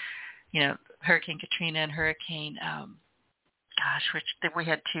Hurricane Katrina and Hurricane. We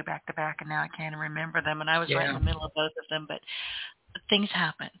had two back to back, and now I can't remember them. And I was right in the middle of both of them, but things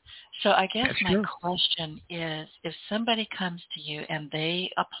happen. So I guess That's my true. question is, if somebody comes to you and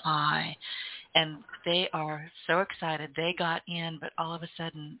they apply and they are so excited they got in, but all of a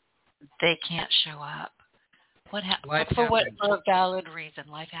sudden they can't show up, for a valid reason,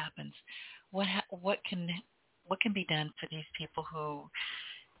 life happens. What can be done for these people who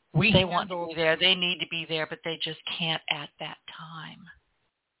they want to be there, they need to be there, but they just can't at that time?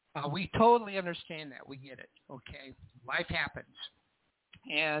 We totally understand that. We get it. Okay, life happens.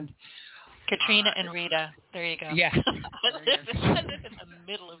 And Katrina and Rita, there you go. Yeah. I live in the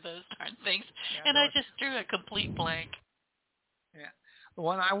middle of those darn things, and I just drew a complete blank. Yeah, the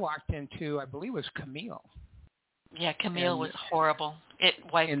one I walked into, I believe, was Camille. Yeah, Camille was horrible. It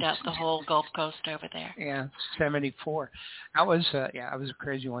wiped out the whole Gulf Coast over there. Yeah, 74. That was that was a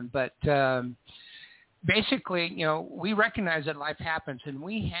crazy one. But basically, we recognize that life happens, and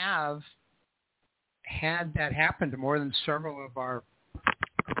we have had that happen to more than several of our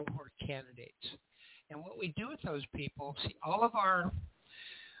cohort candidates. And what we do with those people, all of our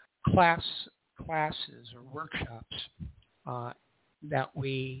classes or workshops that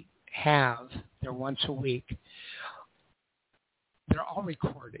we have, they're once a week, they're all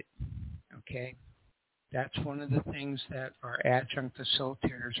recorded, okay? That's one of the things that our adjunct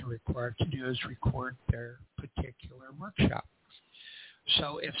facilitators are required to do, is record their particular workshop.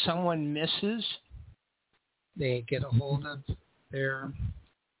 So if someone misses, they get a hold of their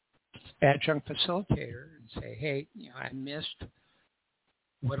adjunct facilitator and say, hey, I missed.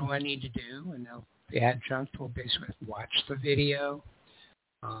 What do I need to do? And the adjunct will basically watch the video,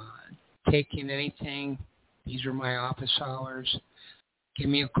 take in anything. These are my office hours. Give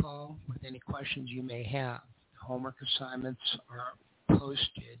me a call with any questions you may have. The homework assignments are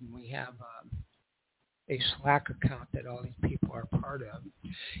posted, and we have a Slack account that all these people are part of.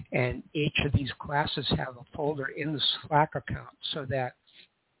 And each of these classes have a folder in the Slack account, so that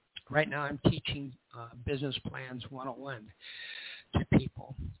right now I'm teaching Business Plans 101 to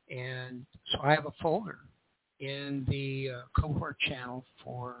people. And so I have a folder in the cohort channel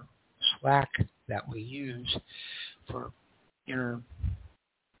for Slack that we use for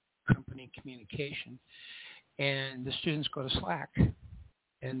inter-company communication. And the students go to Slack,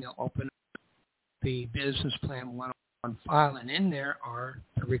 and they'll open up the Business Plan 101 file, and in there are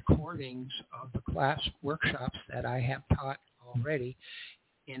the recordings of the class workshops that I have taught already.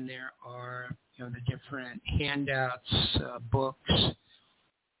 In there are the different handouts, books,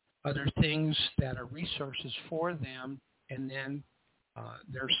 other things that are resources for them, and then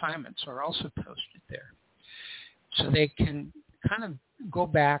their assignments are also posted there. So they can kind of go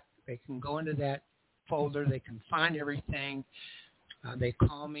back, they can go into that folder, they can find everything. They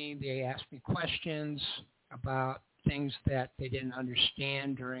call me, they ask me questions about things that they didn't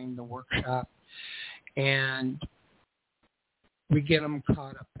understand during the workshop, and we get them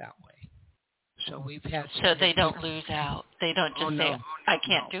caught up that way. So we've had... So they don't lose out. They don't just say, I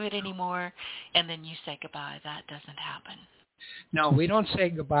can't do it anymore, and then you say goodbye. That doesn't happen. No, we don't say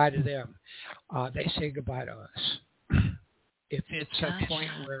goodbye to them. They say goodbye to us. If it's a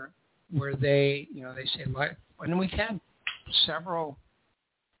point where they, they say, and we've had several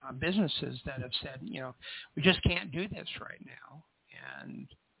businesses that have said, we just can't do this right now. And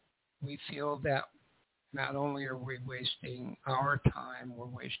we feel that not only are we wasting our time, we're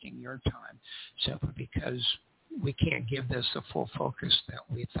wasting your time, simply because we can't give this the full focus that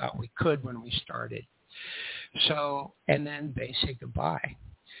we thought we could when we started. So, and then they say goodbye.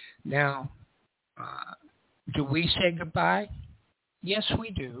 Now, do we say goodbye? Yes,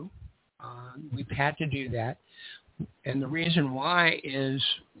 we do. We've had to do that. And the reason why is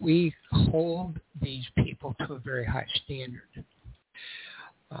we hold these people to a very high standard.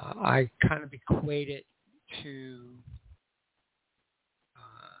 I kind of equate it to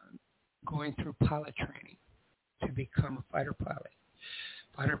going through pilot training to become a fighter pilot.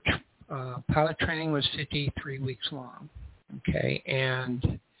 pilot training was 53 weeks long. Okay,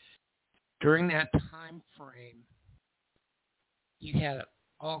 and during that time frame, you had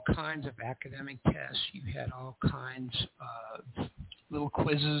all kinds of academic tests. You had all kinds of little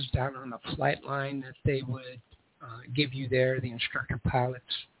quizzes down on the flight line that they would give you there. The instructor pilots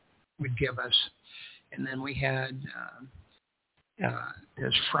would give us. And then we had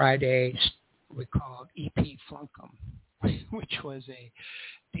this Friday we called EP Flunkum, which was a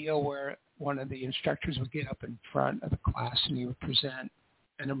deal where one of the instructors would get up in front of the class and he would present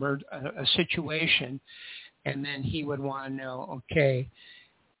a situation, and then he would want to know, okay,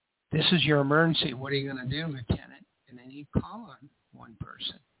 this is your emergency. What are you going to do, Lieutenant? And then he'd call on one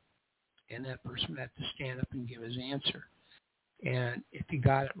person, and that person would have to stand up and give his answer. And if he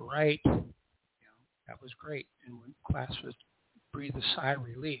got it right, that was great. And when class would breathe a sigh of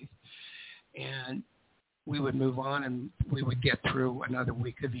relief, and we would move on and we would get through another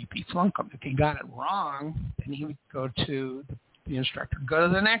week of EP Flunkum. If he got it wrong, then he would go to the instructor, go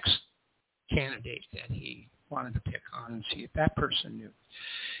to the next candidate that he wanted to pick on and see if that person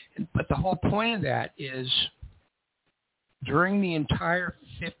knew. But the whole point of that is during the entire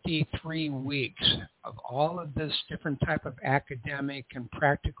 53 weeks of all of this different type of academic and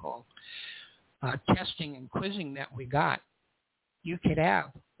practical testing and quizzing that we got, you could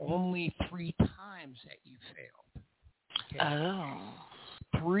have only 3 times that you failed. Okay?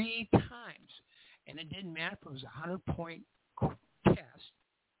 Oh. 3 times. And it didn't matter if it was a 100-point test,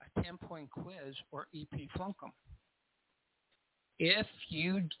 a 10-point quiz, or EP Flunkum. If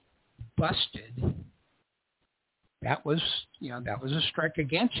you busted, that was a strike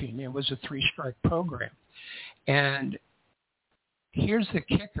against you. And it was a 3-strike program. And here's the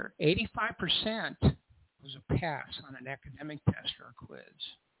kicker. 85% was a pass on an academic test or a quiz.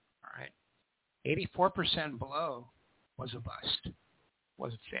 All right. 84% below was a bust,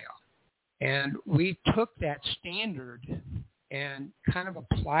 was a fail. And we took that standard and kind of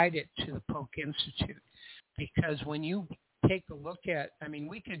applied it to the Polk Institute, because when you take a look at,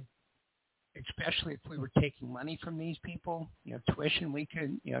 we could, especially if we were taking money from these people, tuition, we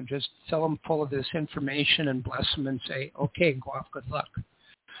could, just fill them full of this information and bless them and say, okay, go off, good luck,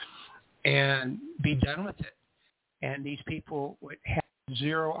 and be done with it. And these people would have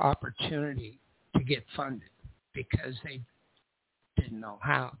zero opportunity to get funded because they didn't know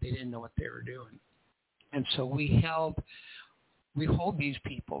how. They didn't know what they were doing. And so we hold these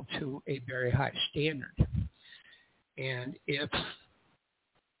people to a very high standard. And if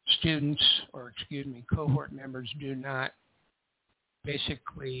students cohort members do not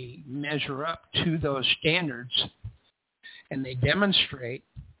basically measure up to those standards, and they demonstrate,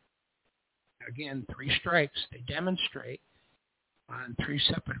 again, 3 strikes, they demonstrate on 3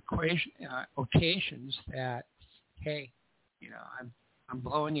 separate occasions that, hey, I'm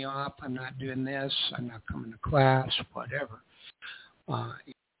blowing you off, I'm not doing this, I'm not coming to class, whatever.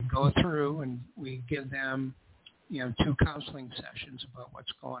 Go through and we give them, 2 counseling sessions about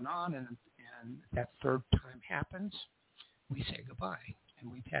what's going on, and that 3rd time happens, we say goodbye.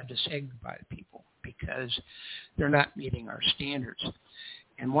 And we've had to say goodbye to people because they're not meeting our standards.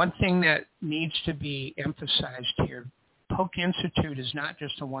 And one thing that needs to be emphasized here, Polk Institute is not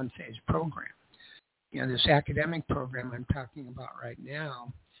just a one-phase program. This academic program I'm talking about right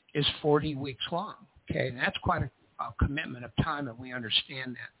now is 40 weeks long. Okay, and that's quite a commitment of time, and we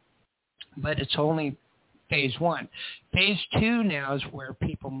understand that. But it's only phase 1. Phase 2 now is where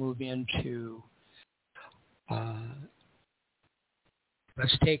people move into,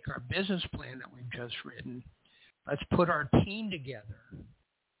 let's take our business plan that we've just written, let's put our team together,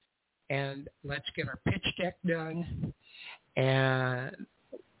 and let's get our pitch deck done, and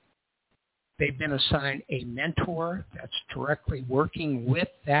they've been assigned a mentor that's directly working with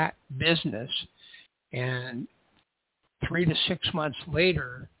that business, and 3 to 6 months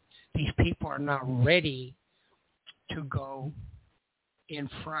later, these people are now ready to go in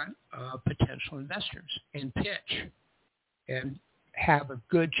front of potential investors and pitch and have a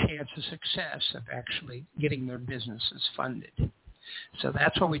good chance of success of actually getting their businesses funded. So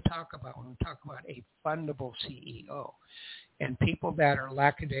that's what we talk about when we talk about a fundable CEO. And people that are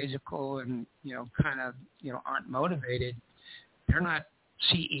lackadaisical and, aren't motivated, they're not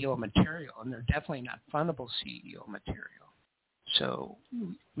CEO material, and they're definitely not fundable CEO material. So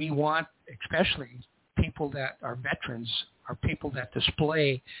we want, especially people that are veterans, are people that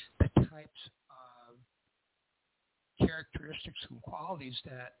display the types of characteristics and qualities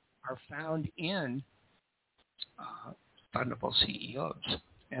that are found in fundable CEOs.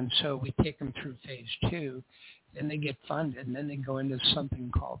 And so we take them through phase 2, then they get funded, and then they go into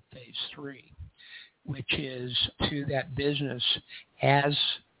something called phase 3. which is to that business as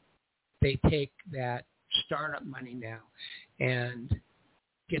they take that startup money now and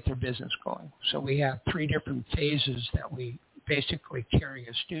get their business going. So we have 3 different phases that we basically carry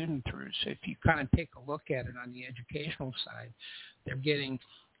a student through. So if you kind of take a look at it on the educational side, they're getting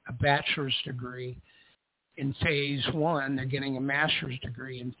a bachelor's degree in phase 1, they're getting a master's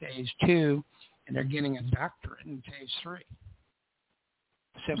degree in phase 2, and they're getting a doctorate in phase 3.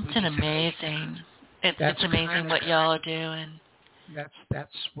 It's amazing. It's amazing what y'all are doing.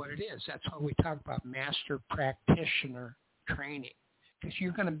 That's what it is. That's why we talk about master practitioner training, because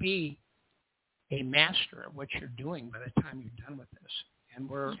you're going to be a master at what you're doing by the time you're done with this. And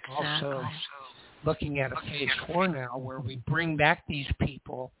we're also looking at a phase 4 now where we bring back these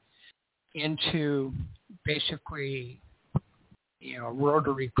people into basically,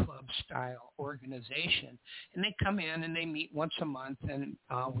 Rotary Club style organization. And they come in and they meet once a month, and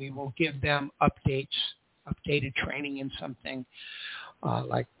we will give them updated training in something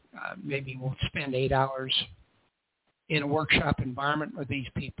maybe we'll spend 8 hours in a workshop environment with these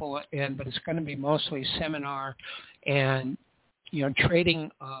people, but it's going to be mostly seminar and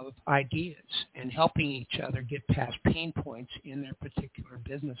trading of ideas and helping each other get past pain points in their particular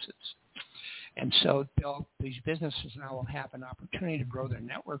businesses. And so these businesses now will have an opportunity to grow their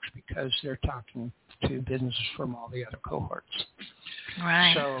networks because they're talking to businesses from all the other cohorts.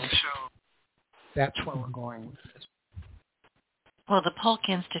 Right. So that's where we're going with this. Well, the Polk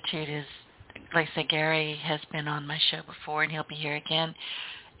Institute is, like I said, Gary has been on my show before, and he'll be here again.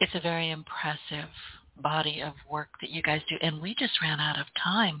 It's a very impressive body of work that you guys do. And we just ran out of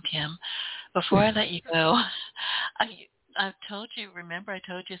time, Tim. Before I let you go, I told you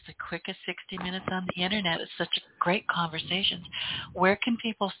it's the quickest 60 minutes on the internet. It's such a great conversation. Where can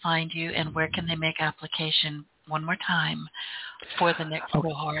people find you, and where can they make application one more time for the next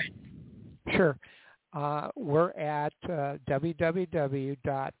cohort? Sure. We're at www.polk,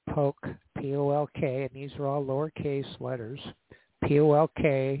 P-O-L-K, and these are all lowercase letters,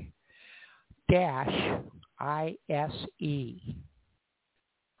 P-O-L-K -ISE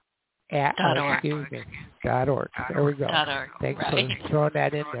 .org. .org. There we go. .org. Thanks Right. for throwing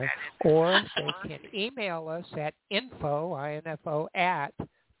that in there. Or they can email us at info at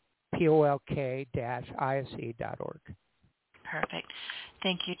polk-ise.org. Perfect.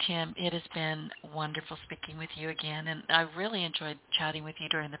 Thank you, Tim. It has been wonderful speaking with you again, and I really enjoyed chatting with you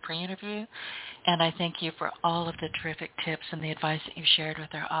during the pre-interview, and I thank you for all of the terrific tips and the advice that you've shared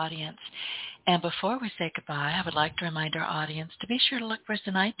with our audience. And before we say goodbye, I would like to remind our audience to be sure to look for us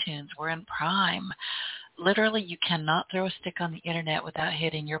in iTunes. We're in Prime. Literally, you cannot throw a stick on the internet without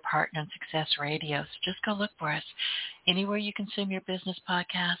hitting your Partner in Success Radio, so just go look for us. Anywhere you consume your business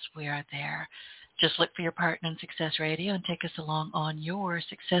podcasts, we are there. Just look for your Partner in Success Radio and take us along on your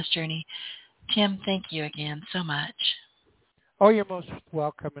success journey. Tim, thank you again so much. Oh, you're most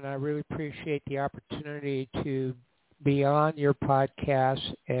welcome, and I really appreciate the opportunity to be on your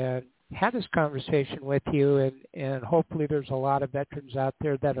podcast and have this conversation with you, and hopefully there's a lot of veterans out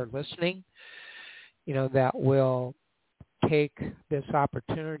there that are listening, that will take this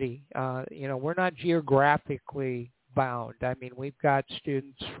opportunity. We're not geographically bound. I mean, we've got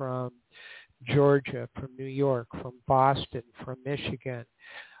students from Georgia, from New York, from Boston, from Michigan,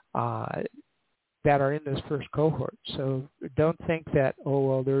 that are in this first cohort. So don't think that,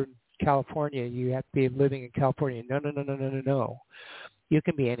 they're in California, you have to be living in California. No. You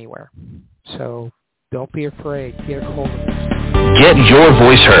can be anywhere. So don't be afraid. Get a hold of us. Get your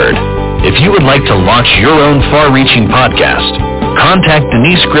voice heard. If you would like to launch your own far-reaching podcast, contact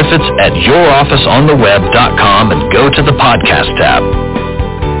Denise Griffitts at yourofficeontheweb.com and go to the podcast tab.